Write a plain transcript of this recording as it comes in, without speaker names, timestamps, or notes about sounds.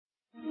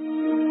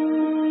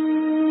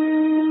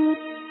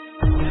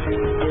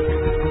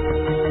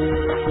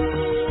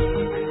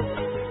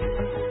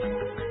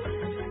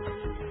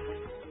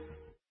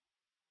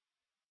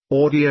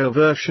Audio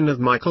version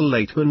of Michael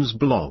Laitman's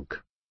blog.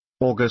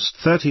 August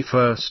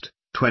 31st,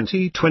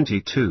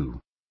 2022.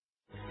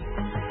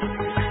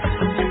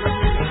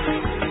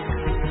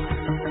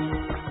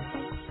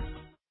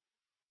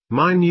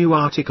 My new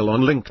article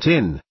on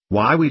LinkedIn,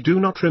 Why We Do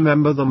Not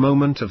Remember the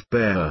Moment of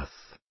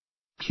Birth.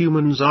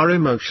 Humans are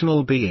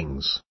emotional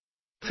beings.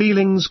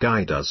 Feelings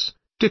guide us,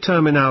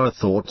 determine our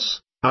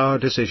thoughts, our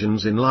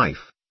decisions in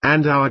life,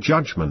 and our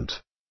judgment.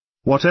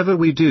 Whatever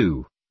we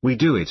do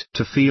it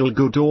to feel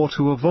good or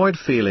to avoid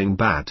feeling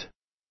bad.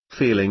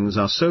 Feelings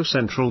are so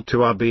central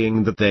to our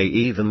being that they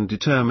even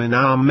determine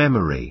our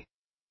memory.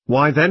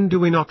 Why then do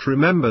we not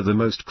remember the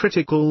most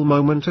critical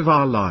moment of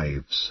our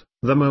lives,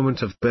 the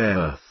moment of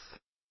birth?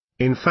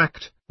 In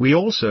fact, we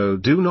also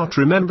do not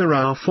remember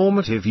our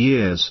formative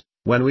years,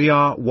 when we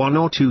are 1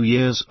 or 2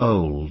 years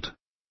old.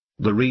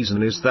 The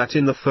reason is that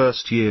in the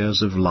first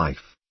years of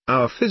life,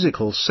 our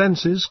physical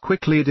senses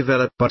quickly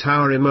develop, but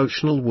our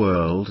emotional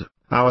world,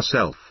 our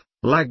self,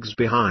 lags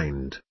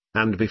behind,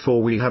 and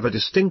before we have a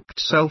distinct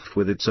self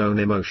with its own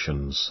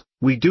emotions,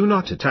 we do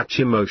not attach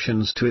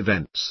emotions to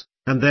events,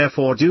 and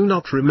therefore do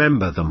not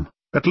remember them,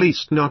 at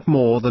least not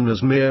more than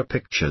as mere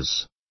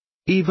pictures.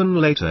 Even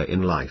later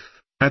in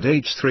life, at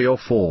age 3 or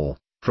 4,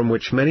 from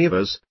which many of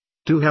us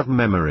do have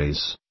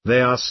memories, they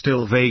are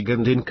still vague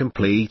and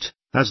incomplete,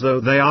 as though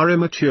they are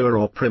immature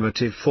or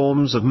primitive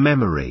forms of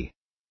memory.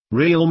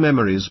 Real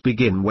memories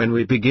begin when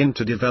we begin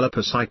to develop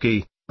a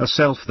psyche, a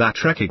self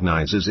that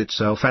recognizes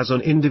itself as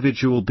an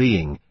individual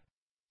being.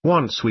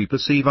 Once we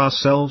perceive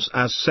ourselves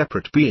as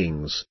separate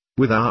beings,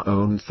 with our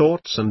own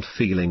thoughts and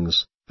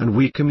feelings, and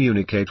we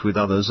communicate with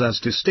others as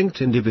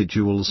distinct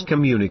individuals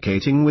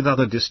communicating with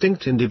other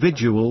distinct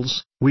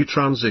individuals, we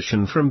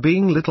transition from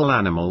being little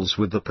animals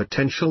with the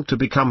potential to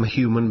become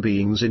human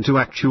beings into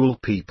actual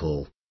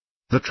people.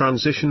 The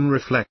transition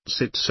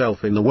reflects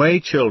itself in the way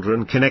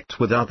children connect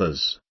with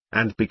others,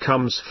 and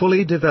becomes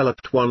fully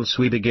developed once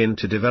we begin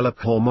to develop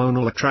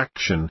hormonal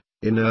attraction,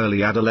 in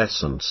early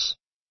adolescence.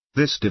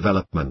 This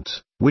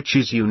development, which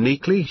is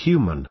uniquely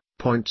human,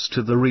 points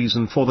to the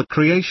reason for the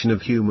creation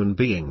of human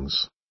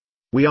beings.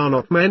 We are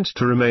not meant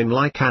to remain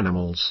like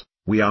animals,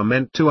 we are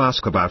meant to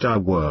ask about our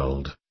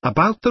world,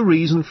 about the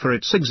reason for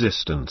its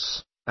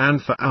existence, and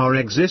for our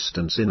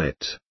existence in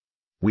it.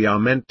 We are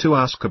meant to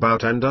ask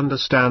about and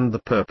understand the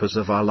purpose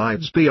of our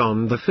lives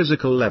beyond the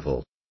physical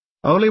level.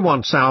 Only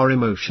once our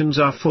emotions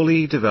are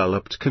fully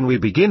developed can we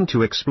begin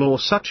to explore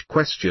such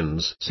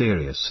questions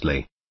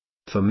seriously.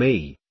 For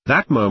me,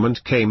 that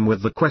moment came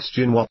with the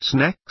question, what's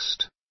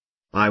next?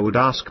 I would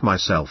ask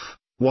myself,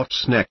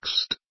 what's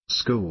next,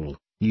 school,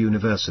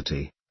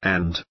 university,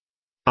 and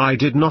I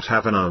did not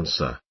have an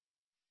answer.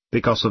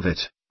 Because of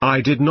it,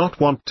 I did not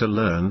want to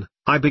learn,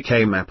 I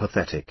became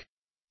apathetic.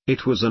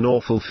 It was an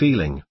awful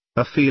feeling,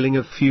 a feeling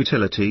of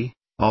futility,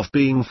 of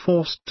being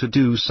forced to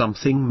do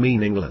something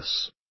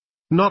meaningless.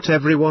 Not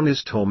everyone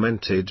is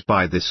tormented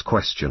by this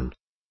question.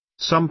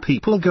 Some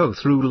people go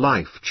through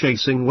life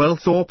chasing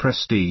wealth or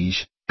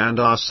prestige, and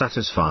are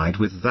satisfied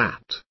with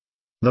that.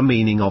 The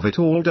meaning of it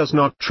all does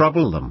not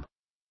trouble them.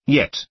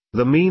 Yet,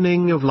 the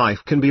meaning of life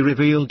can be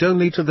revealed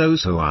only to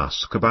those who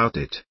ask about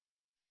it.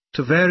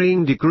 To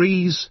varying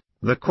degrees,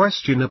 the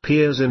question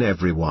appears in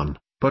everyone,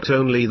 but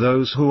only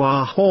those who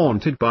are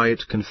haunted by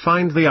it can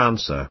find the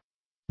answer.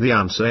 The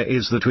answer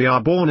is that we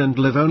are born and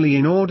live only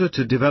in order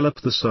to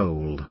develop the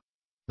soul.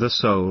 The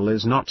soul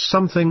is not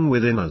something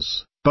within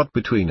us, but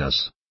between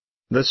us.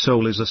 The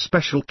soul is a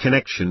special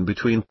connection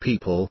between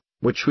people,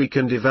 which we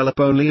can develop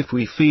only if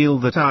we feel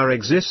that our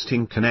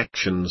existing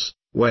connections,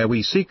 where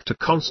we seek to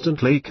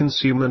constantly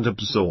consume and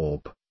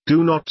absorb,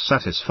 do not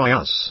satisfy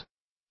us.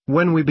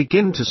 When we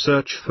begin to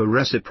search for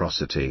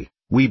reciprocity,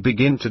 we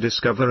begin to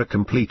discover a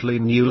completely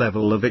new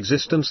level of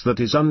existence that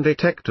is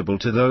undetectable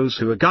to those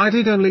who are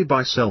guided only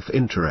by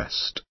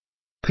self-interest.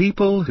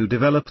 People who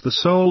develop the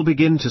soul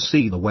begin to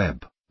see the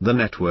web, the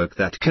network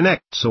that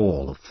connects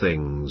all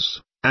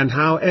things, and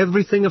how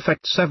everything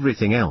affects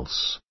everything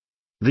else.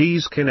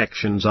 These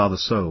connections are the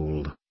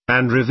soul,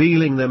 and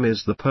revealing them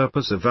is the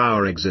purpose of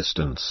our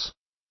existence.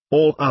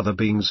 All other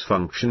beings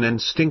function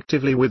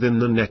instinctively within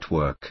the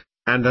network,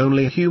 and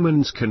only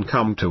humans can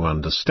come to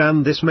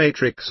understand this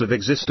matrix of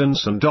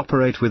existence and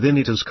operate within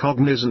it as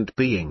cognizant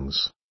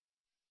beings.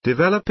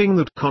 Developing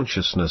that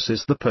consciousness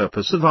is the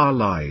purpose of our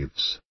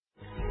lives.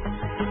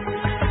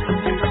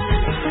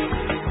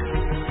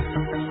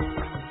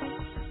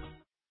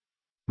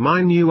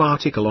 My new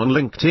article on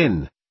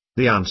LinkedIn.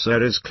 The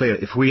answer is clear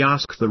if we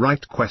ask the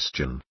right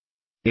question.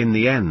 In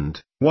the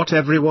end, what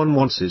everyone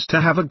wants is to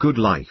have a good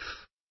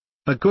life.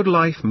 A good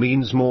life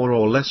means more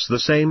or less the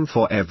same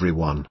for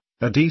everyone: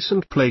 a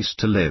decent place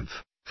to live,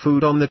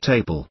 food on the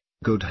table,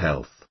 good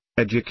health,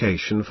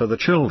 education for the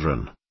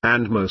children,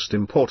 and most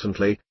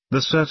importantly,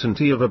 the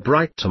certainty of a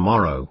bright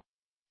tomorrow.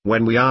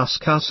 When we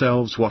ask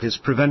ourselves what is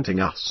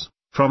preventing us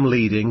from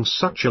leading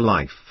such a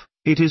life,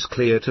 it is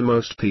clear to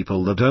most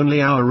people that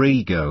only our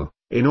ego,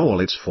 in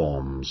all its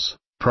forms,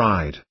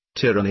 pride,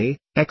 tyranny,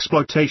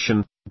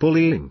 exploitation,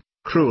 bullying,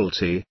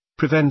 cruelty,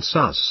 prevents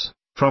us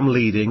from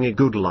leading a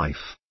good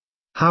life.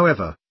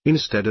 However,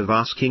 instead of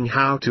asking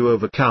how to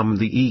overcome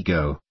the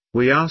ego,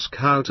 we ask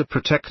how to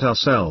protect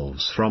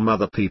ourselves from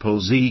other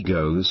people's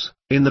egos,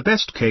 in the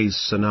best case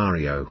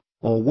scenario,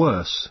 or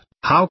worse,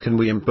 how can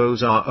we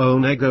impose our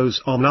own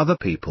egos on other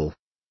people?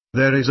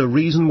 There is a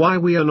reason why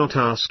we are not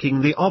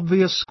asking the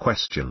obvious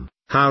question,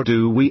 how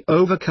do we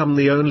overcome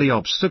the only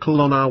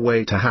obstacle on our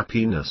way to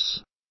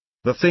happiness?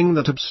 The thing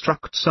that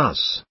obstructs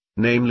us,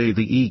 namely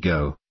the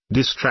ego,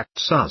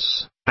 distracts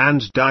us,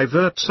 and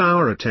diverts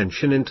our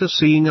attention into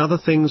seeing other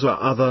things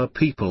or other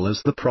people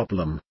as the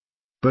problem.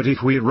 But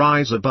if we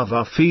rise above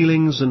our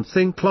feelings and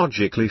think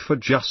logically for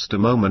just a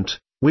moment,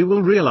 we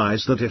will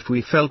realize that if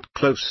we felt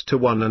close to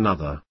one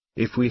another,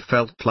 if we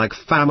felt like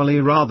family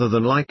rather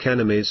than like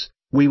enemies,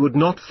 we would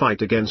not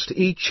fight against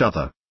each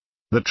other.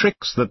 The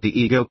tricks that the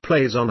ego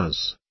plays on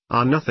us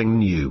are nothing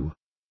new.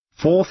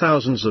 For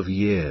thousands of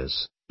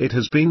years, it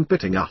has been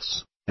pitting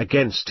us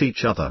against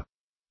each other.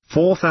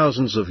 For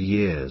thousands of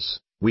years,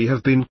 we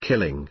have been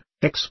killing,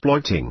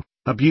 exploiting,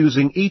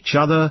 abusing each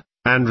other,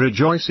 and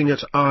rejoicing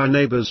at our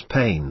neighbor's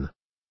pain.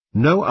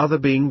 No other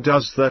being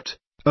does that,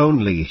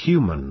 only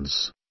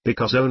humans,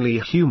 because only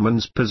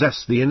humans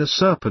possess the inner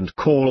serpent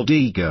called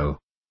ego.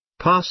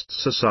 Past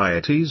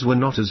societies were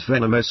not as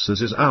venomous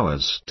as is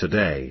ours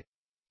today.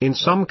 In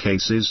some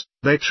cases,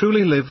 they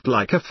truly lived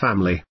like a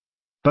family.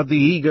 But the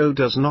ego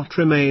does not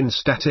remain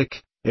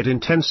static, it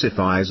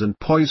intensifies and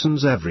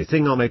poisons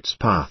everything on its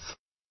path.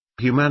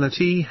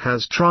 Humanity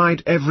has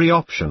tried every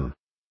option.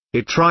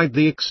 It tried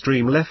the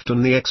extreme left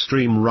and the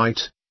extreme right,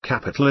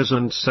 capitalism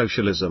and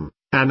socialism,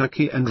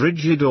 anarchy and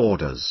rigid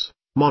orders,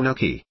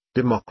 monarchy,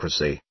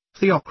 democracy,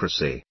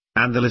 theocracy,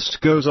 and the list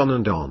goes on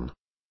and on.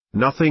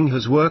 Nothing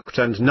has worked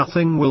and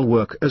nothing will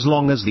work as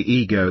long as the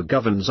ego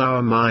governs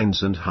our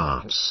minds and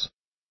hearts.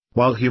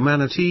 While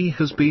humanity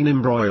has been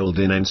embroiled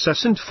in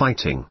incessant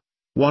fighting,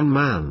 one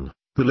man,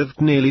 who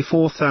lived nearly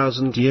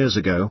 4,000 years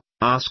ago,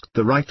 asked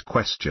the right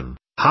question,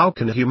 how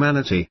can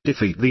humanity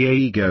defeat the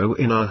ego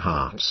in our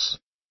hearts?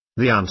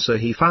 The answer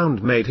he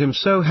found made him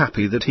so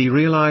happy that he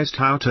realized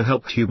how to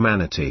help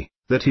humanity,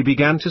 that he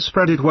began to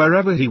spread it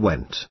wherever he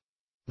went.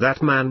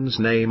 That man's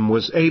name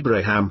was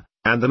Abraham,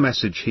 and the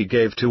message he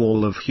gave to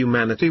all of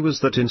humanity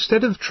was that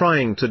instead of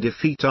trying to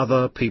defeat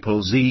other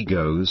people's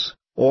egos,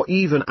 or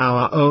even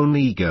our own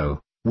ego,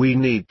 we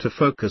need to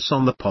focus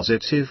on the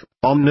positive,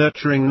 on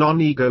nurturing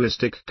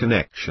non-egoistic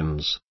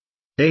connections.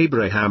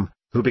 Abraham,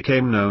 who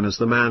became known as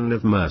the Man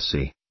of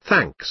Mercy,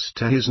 thanks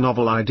to his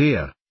novel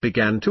idea,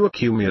 began to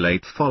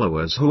accumulate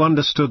followers who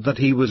understood that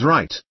he was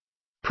right.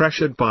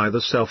 Pressured by the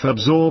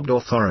self-absorbed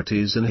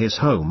authorities in his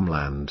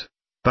homeland,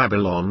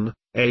 Babylon,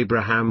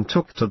 Abraham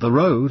took to the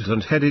road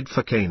and headed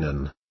for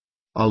Canaan.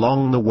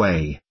 Along the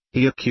way,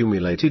 he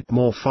accumulated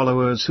more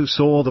followers who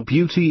saw the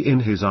beauty in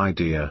his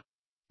idea.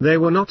 They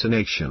were not a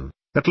nation,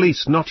 at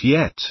least not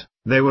yet,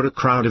 they were a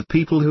crowd of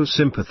people who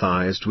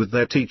sympathized with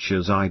their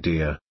teacher's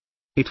idea.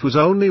 It was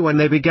only when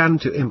they began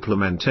to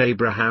implement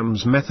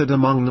Abraham's method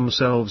among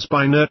themselves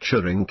by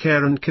nurturing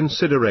care and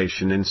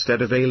consideration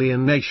instead of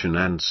alienation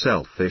and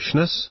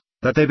selfishness,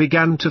 that they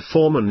began to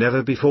form a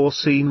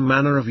never-before-seen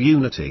manner of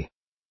unity.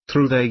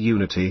 Through their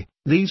unity,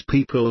 these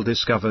people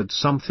discovered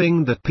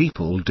something that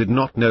people did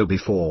not know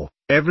before: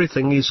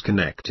 everything is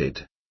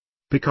connected.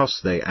 Because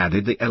they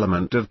added the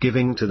element of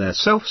giving to their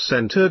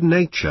self-centered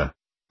nature,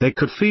 they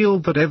could feel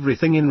that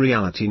everything in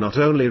reality not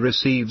only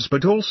receives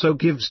but also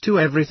gives to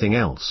everything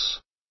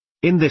else.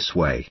 In this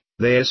way,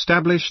 they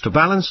established a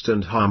balanced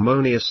and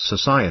harmonious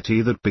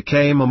society that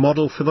became a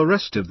model for the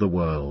rest of the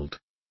world.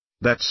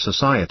 That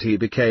society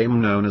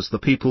became known as the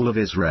people of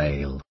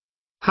Israel.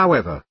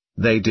 However,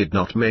 they did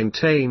not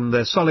maintain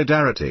their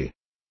solidarity.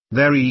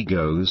 Their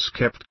egos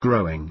kept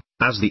growing.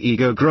 As the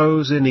ego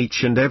grows in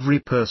each and every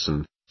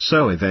person,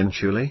 so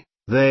eventually,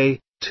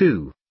 they,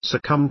 too,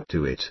 succumbed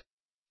to it.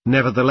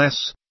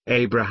 Nevertheless,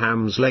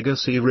 Abraham's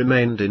legacy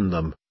remained in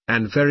them,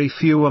 and very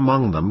few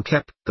among them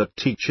kept that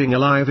teaching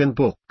alive in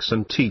books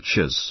and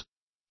teachers.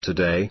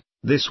 Today,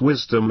 this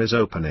wisdom is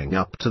opening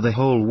up to the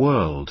whole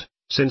world,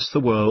 since the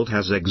world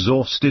has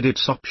exhausted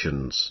its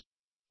options.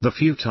 The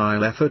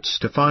futile efforts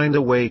to find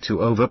a way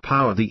to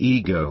overpower the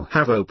ego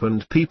have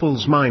opened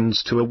people's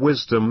minds to a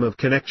wisdom of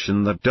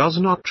connection that does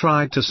not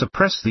try to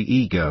suppress the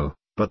ego,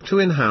 but to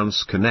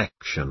enhance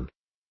connection.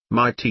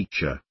 My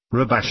teacher,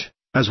 Rabash,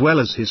 as well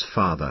as his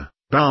father,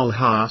 Baal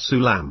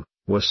HaSulam,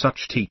 were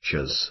such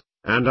teachers,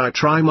 and I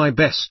try my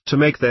best to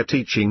make their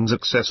teachings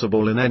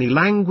accessible in any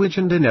language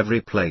and in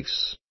every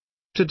place.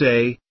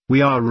 Today,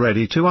 we are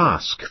ready to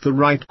ask the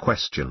right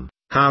question: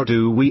 how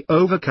do we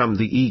overcome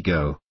the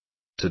ego?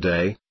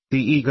 Today,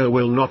 the ego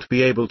will not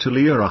be able to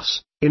lure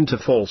us into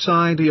false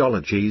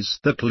ideologies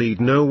that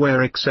lead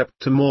nowhere except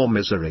to more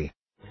misery.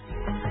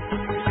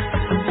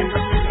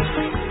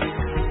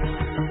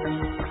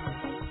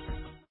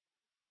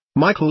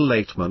 Michael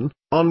Laitman,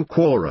 on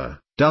Quora,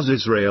 does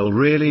Israel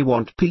really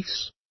want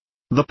peace?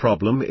 The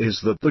problem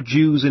is that the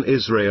Jews in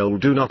Israel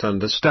do not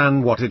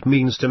understand what it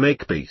means to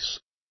make peace.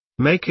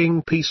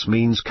 Making peace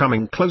means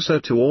coming closer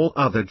to all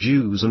other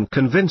Jews and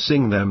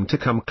convincing them to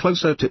come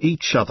closer to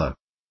each other.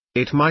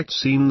 It might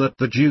seem that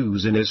the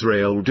Jews in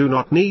Israel do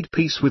not need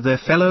peace with their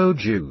fellow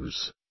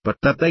Jews, but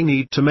that they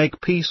need to make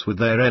peace with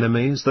their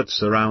enemies that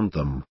surround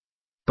them.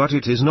 But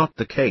it is not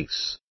the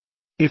case.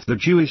 If the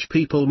Jewish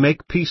people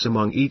make peace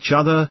among each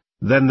other,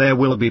 then there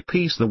will be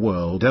peace the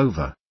world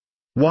over.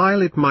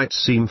 While it might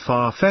seem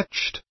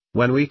far-fetched,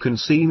 when we can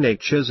see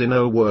nature's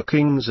inner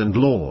workings and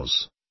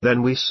laws,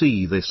 then we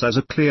see this as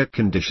a clear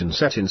condition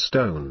set in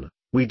stone.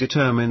 We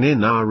determine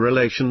in our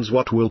relations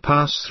what will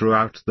pass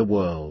throughout the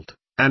world,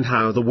 and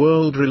how the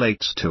world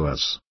relates to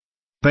us.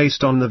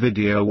 Based on the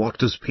video, what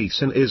does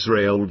peace in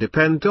Israel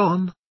depend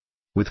on?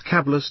 With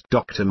Kabbalist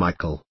Dr.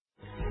 Michael.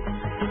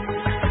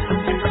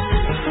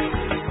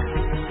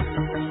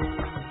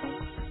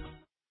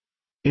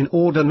 In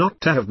order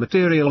not to have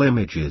material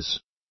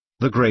images.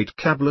 The great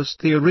Kabbalist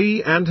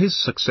Theory and his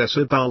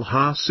successor Baal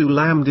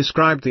HaSulam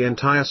described the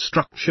entire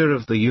structure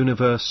of the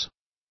universe.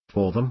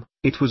 For them,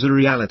 it was a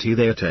reality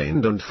they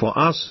attained, and for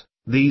us,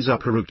 these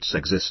upper roots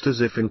exist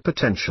as if in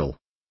potential.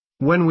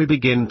 When we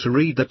begin to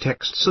read the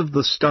texts of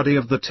the study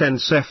of the 10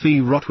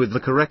 Sephirot with the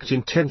correct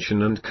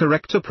intention and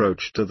correct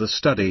approach to the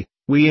study,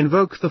 we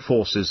invoke the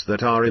forces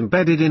that are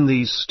embedded in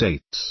these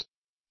states.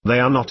 They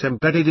are not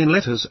embedded in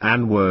letters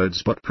and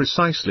words but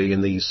precisely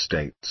in these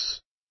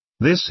states.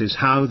 This is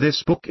how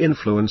this book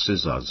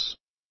influences us.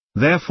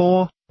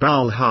 Therefore,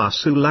 Baal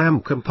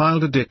HaSulam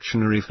compiled a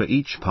dictionary for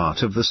each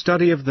part of the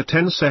study of the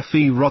 10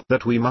 Sephirot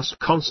that we must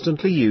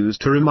constantly use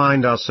to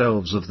remind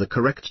ourselves of the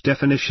correct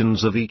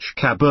definitions of each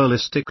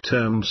Kabbalistic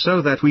term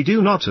so that we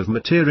do not have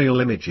material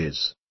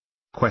images.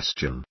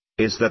 Question: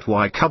 is that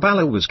why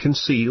Kabbalah was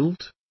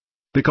concealed?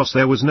 Because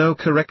there was no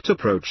correct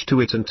approach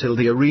to it until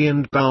the Ari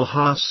and Baal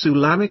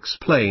HaSulam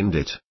explained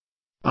it.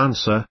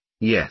 Answer: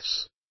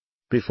 yes.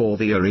 Before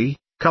the Ari,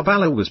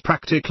 Kabbalah was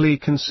practically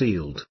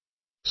concealed.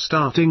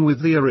 Starting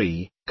with the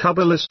Ari,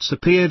 Kabbalists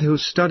appeared who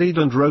studied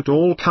and wrote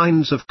all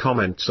kinds of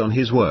comments on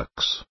his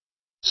works.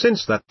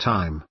 Since that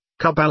time,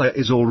 Kabbalah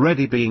is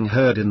already being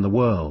heard in the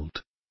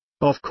world.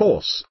 Of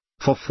course,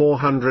 for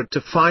 400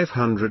 to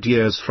 500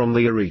 years from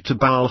the Ari to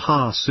Baal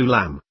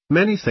HaSulam,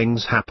 many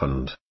things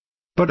happened.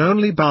 But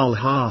only Baal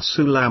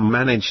HaSulam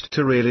managed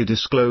to really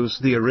disclose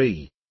the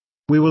Ari.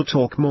 We will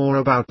talk more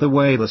about the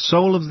way the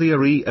soul of the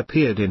Ari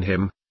appeared in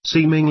him,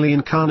 seemingly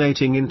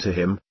incarnating into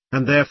him,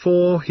 and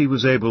therefore he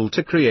was able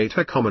to create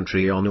a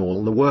commentary on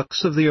all the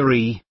works of the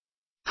Ari.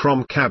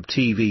 From Kab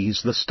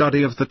TV's The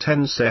Study of the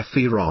 10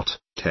 Sephirot,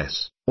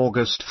 Tess,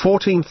 August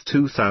 14,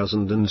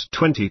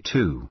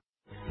 2022.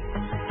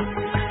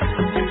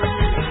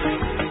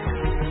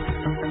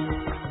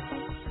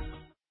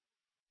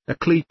 A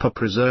klipa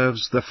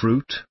preserves the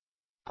fruit?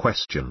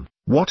 Question: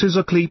 what is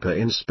a klipa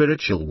in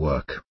spiritual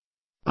work?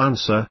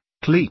 Answer: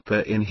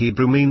 klipa in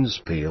Hebrew means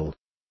peel.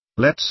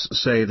 Let's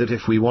say that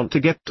if we want to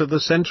get to the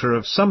center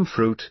of some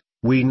fruit,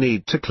 we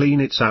need to clean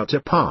its outer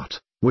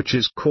part, which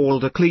is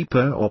called a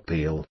klipa or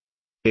peel.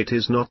 It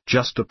is not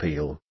just a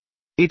peel.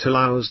 It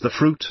allows the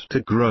fruit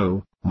to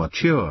grow,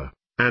 mature,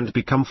 and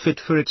become fit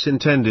for its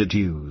intended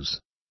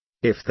use.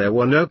 If there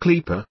were no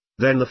klipa,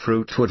 then the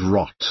fruit would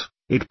rot.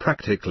 It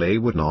practically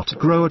would not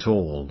grow at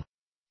all.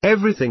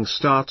 Everything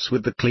starts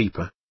with the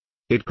klipa.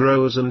 It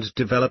grows and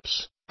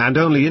develops, and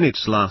only in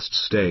its last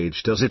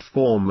stage does it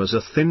form as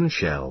a thin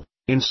shell,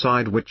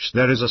 inside which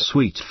there is a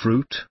sweet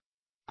fruit.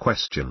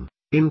 Question: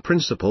 in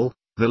principle,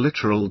 the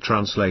literal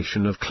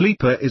translation of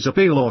klipa is a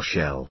peel or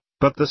shell,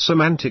 but the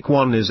semantic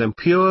one is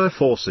impure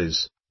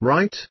forces,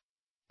 right?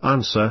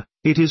 Answer: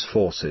 it is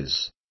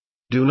forces.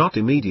 Do not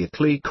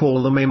immediately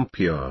call them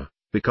impure,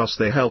 because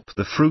they help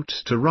the fruit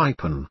to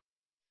ripen.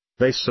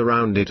 They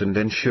surround it and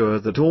ensure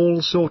that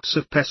all sorts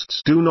of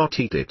pests do not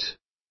eat it.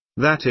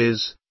 That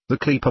is, the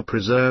klipa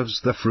preserves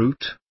the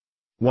fruit.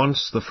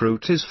 Once the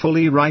fruit is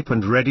fully ripe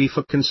and ready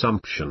for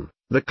consumption,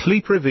 the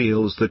klipa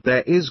reveals that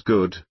there is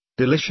good,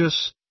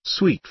 delicious,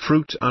 sweet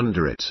fruit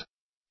under it.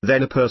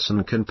 Then a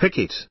person can pick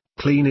it,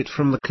 clean it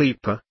from the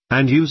klipa,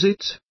 and use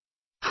it.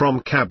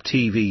 From Kab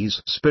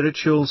TV's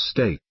Spiritual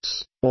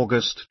States,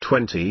 August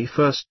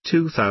 21,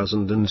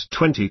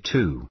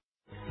 2022.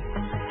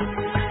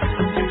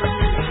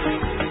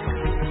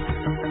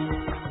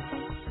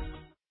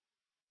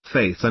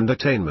 Faith and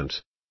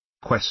attainment.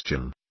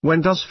 Question: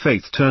 when does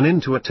faith turn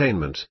into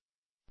attainment?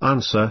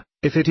 Answer: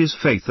 if it is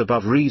faith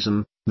above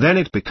reason, then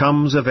it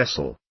becomes a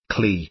vessel,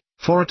 kli,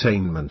 for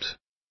attainment.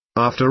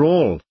 After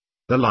all,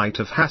 the light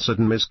of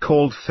Hasidim is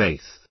called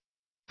faith.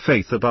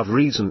 Faith above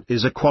reason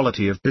is a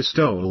quality of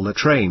bestowal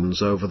that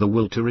reigns over the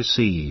will to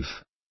receive.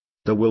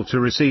 The will to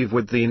receive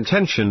with the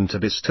intention to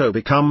bestow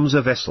becomes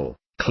a vessel,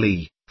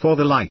 kli, for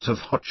the light of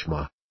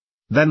Chochmah.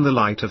 Then the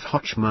light of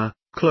Chochmah,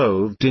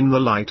 clothed in the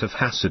light of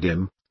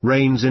Hasidim,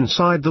 reigns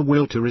inside the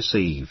will to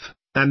receive,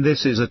 and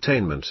this is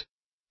attainment.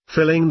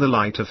 Filling the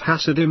light of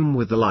Hasidim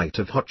with the light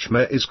of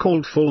Chochmah is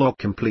called full or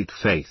complete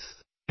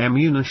faith,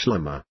 Emunah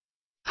Shlema.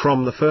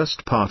 From the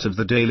first part of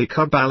the Daily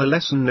Kabbalah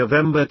Lesson,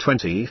 November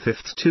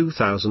 25,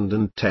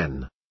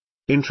 2010.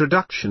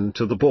 Introduction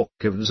to the Book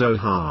of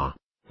Zohar.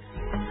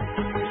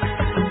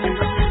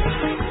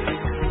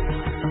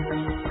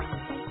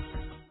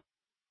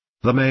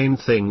 the main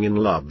thing in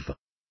love.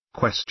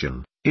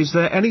 Question: Is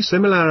there any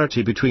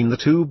similarity between the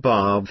two,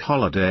 Bhav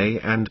holiday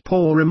and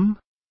Purim?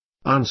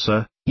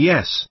 Answer: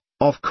 Yes,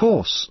 of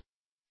course.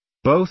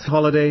 Both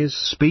holidays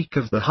speak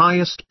of the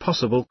highest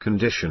possible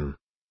condition.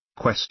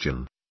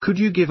 Question: Could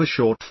you give a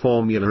short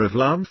formula of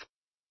love?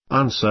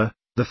 Answer: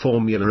 The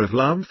formula of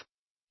love?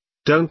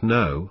 Don't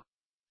know.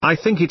 I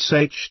think it's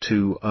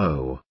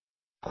H2O.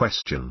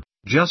 Question: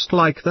 Just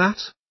like that?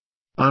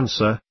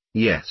 Answer: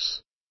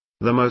 Yes.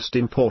 The most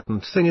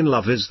important thing in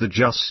love is the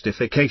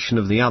justification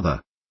of the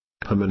other.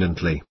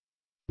 Permanently.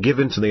 Give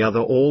in to the other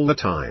all the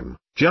time,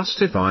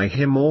 justify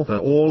him or her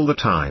all the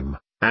time,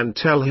 and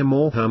tell him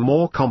or her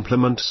more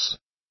compliments.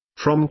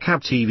 From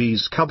Cab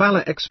TV's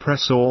Kabbalah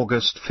Express,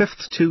 August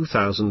 5,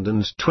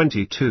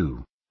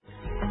 2022.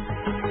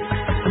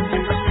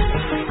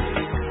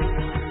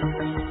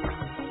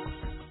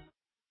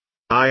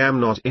 I am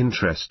not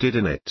interested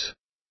in it.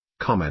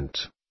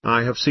 Comment: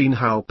 I have seen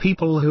how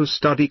people who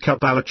study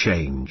Kabbalah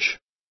change.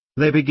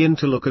 They begin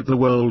to look at the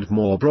world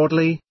more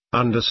broadly,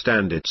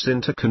 understand its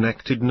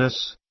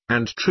interconnectedness,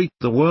 and treat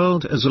the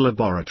world as a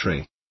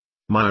laboratory.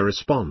 My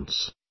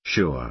response: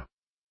 sure.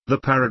 The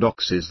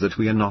paradox is that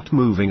we are not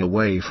moving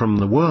away from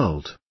the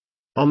world.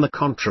 On the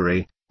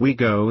contrary, we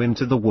go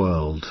into the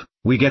world,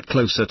 we get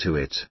closer to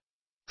it.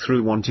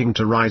 Through wanting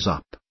to rise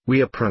up, we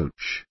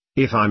approach,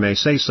 if I may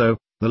say so,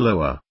 the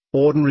lower,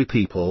 ordinary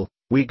people.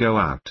 We go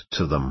out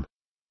to them.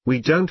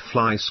 We don't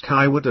fly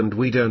skyward and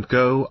we don't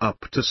go up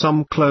to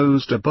some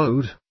closed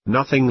abode,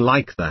 nothing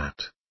like that.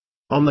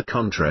 On the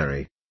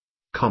contrary.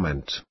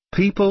 Comment: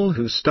 People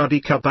who study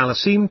Kabbalah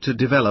seem to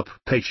develop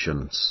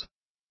patience.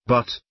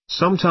 But,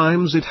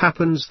 sometimes it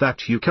happens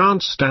that you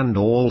can't stand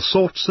all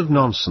sorts of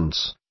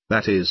nonsense,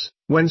 that is,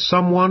 when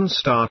someone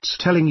starts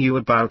telling you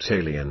about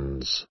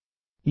aliens.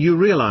 You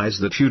realize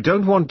that you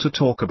don't want to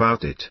talk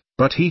about it,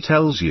 but he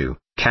tells you.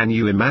 Can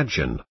you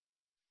imagine?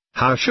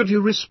 How should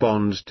you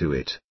respond to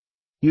it?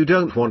 You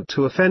don't want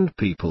to offend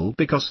people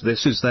because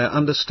this is their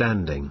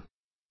understanding.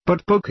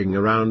 But poking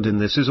around in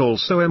this is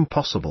also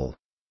impossible.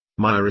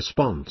 My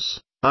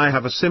response: I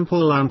have a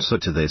simple answer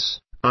to this: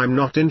 I'm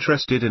not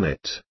interested in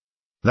it.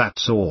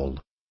 That's all.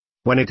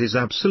 When it is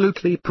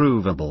absolutely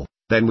provable,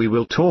 then we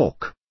will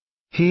talk.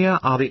 Here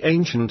are the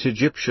ancient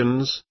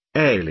Egyptians,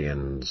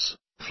 aliens,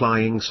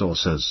 flying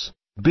saucers,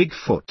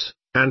 Bigfoot,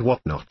 and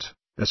whatnot,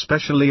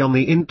 especially on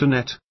the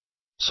internet.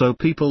 So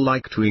people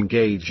like to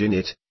engage in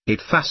it.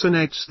 It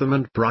fascinates them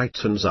and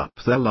brightens up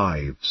their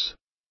lives.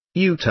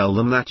 You tell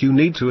them that you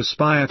need to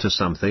aspire to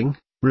something,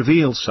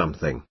 reveal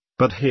something,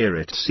 but here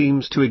it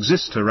seems to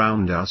exist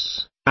around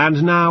us,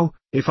 and now,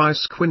 if I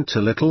squint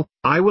a little,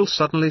 I will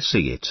suddenly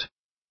see it.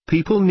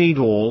 People need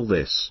all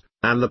this,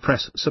 and the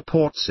press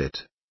supports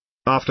it.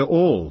 After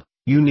all,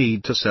 you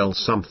need to sell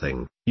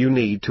something, you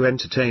need to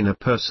entertain a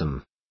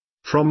person.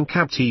 From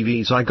Cab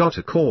TV's I Got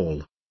a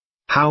Call.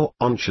 How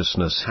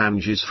Consciousness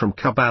Hinges, from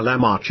Kabbalah,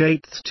 March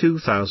 8,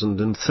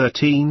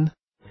 2013.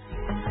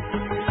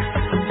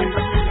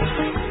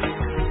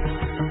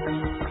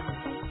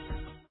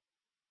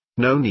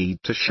 No need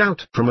to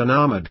shout from an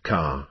armored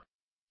car.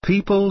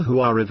 People who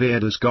are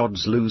revered as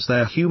gods lose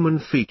their human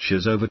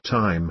features over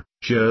time.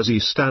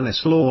 Jerzy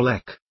Stanislaw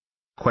Lech.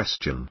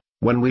 Question: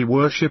 When we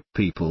worship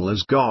people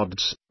as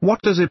gods, what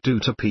does it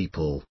do to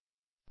people?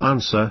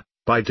 Answer: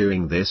 By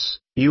doing this,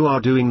 you are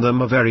doing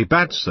them a very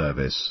bad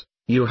service.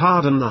 You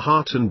harden the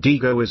heart and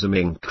egoism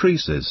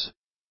increases.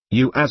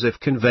 You as if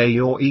convey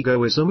your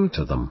egoism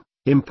to them,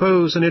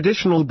 impose an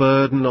additional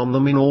burden on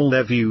them in all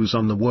their views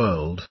on the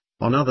world,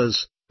 on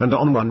others, and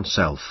on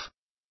oneself.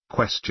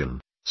 Question: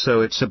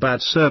 So it's a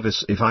bad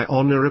service if I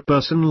honor a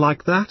person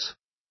like that?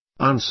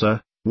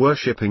 Answer: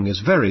 Worshipping is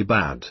very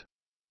bad.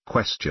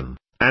 Question: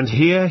 And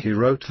here he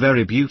wrote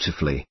very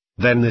beautifully,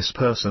 then this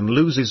person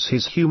loses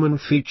his human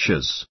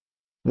features.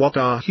 What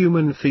are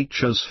human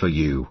features for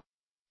you?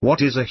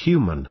 What is a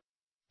human?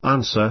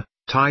 Answer: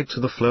 Tied to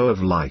the flow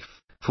of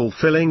life,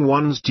 fulfilling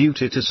one's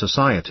duty to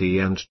society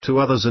and to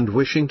others and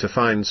wishing to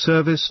find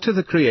service to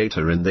the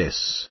Creator in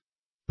this.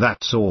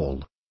 That's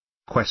all.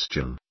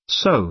 Question: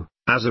 So,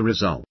 as a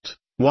result,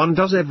 one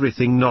does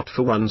everything not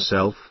for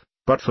oneself,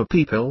 but for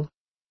people?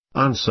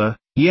 Answer: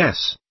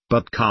 Yes,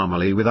 but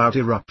calmly, without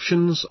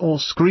eruptions or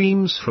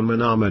screams from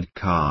an armored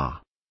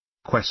car.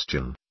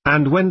 Question: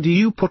 And when do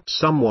you put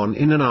someone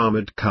in an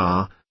armored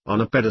car,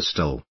 on a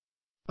pedestal?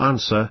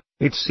 Answer: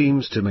 It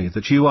seems to me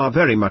that you are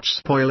very much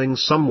spoiling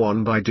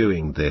someone by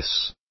doing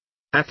this.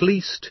 At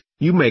least,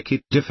 you make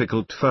it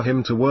difficult for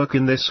him to work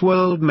in this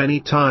world many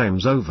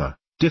times over,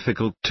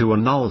 difficult to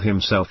annul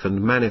himself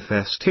and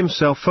manifest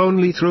himself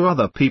only through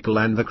other people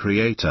and the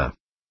Creator.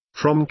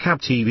 From Cab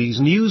TV's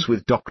News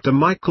with Dr.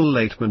 Michael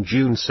Laitman,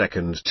 June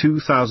 2,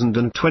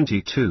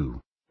 2022.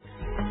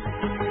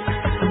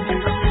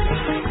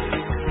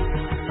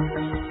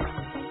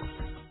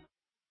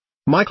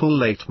 Michael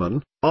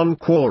Laitman, on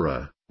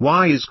Quora: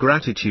 Why is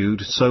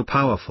gratitude so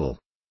powerful?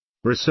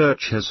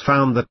 Research has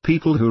found that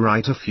people who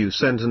write a few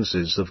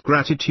sentences of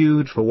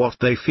gratitude for what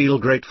they feel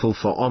grateful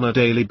for on a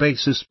daily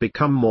basis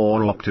become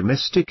more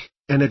optimistic,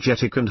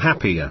 energetic and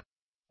happier.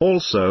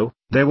 Also,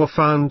 they were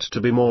found to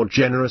be more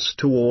generous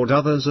toward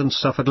others and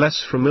suffered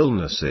less from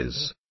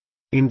illnesses.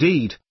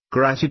 Indeed,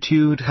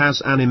 gratitude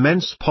has an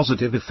immense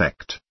positive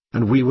effect,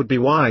 and we would be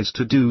wise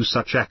to do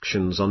such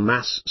actions on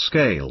mass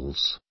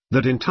scales,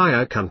 that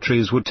entire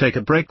countries would take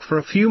a break for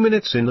a few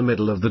minutes in the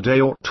middle of the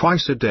day or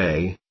twice a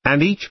day,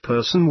 and each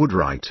person would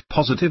write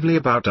positively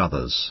about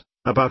others,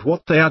 about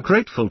what they are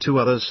grateful to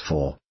others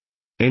for.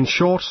 In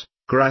short,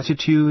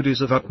 gratitude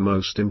is of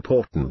utmost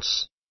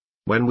importance.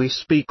 When we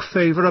speak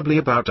favorably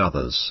about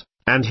others,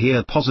 and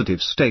hear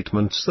positive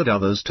statements that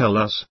others tell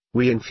us,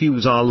 we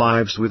infuse our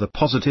lives with a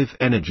positive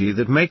energy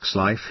that makes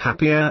life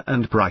happier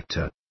and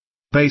brighter.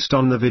 Based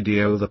on the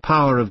video The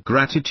Power of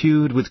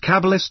Gratitude with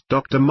Kabbalist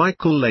Dr.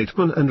 Michael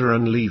Laitman and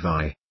Aaron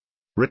Levi.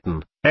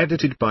 Written,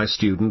 edited by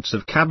students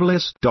of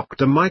Kabbalist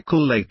Dr.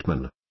 Michael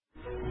Laitman.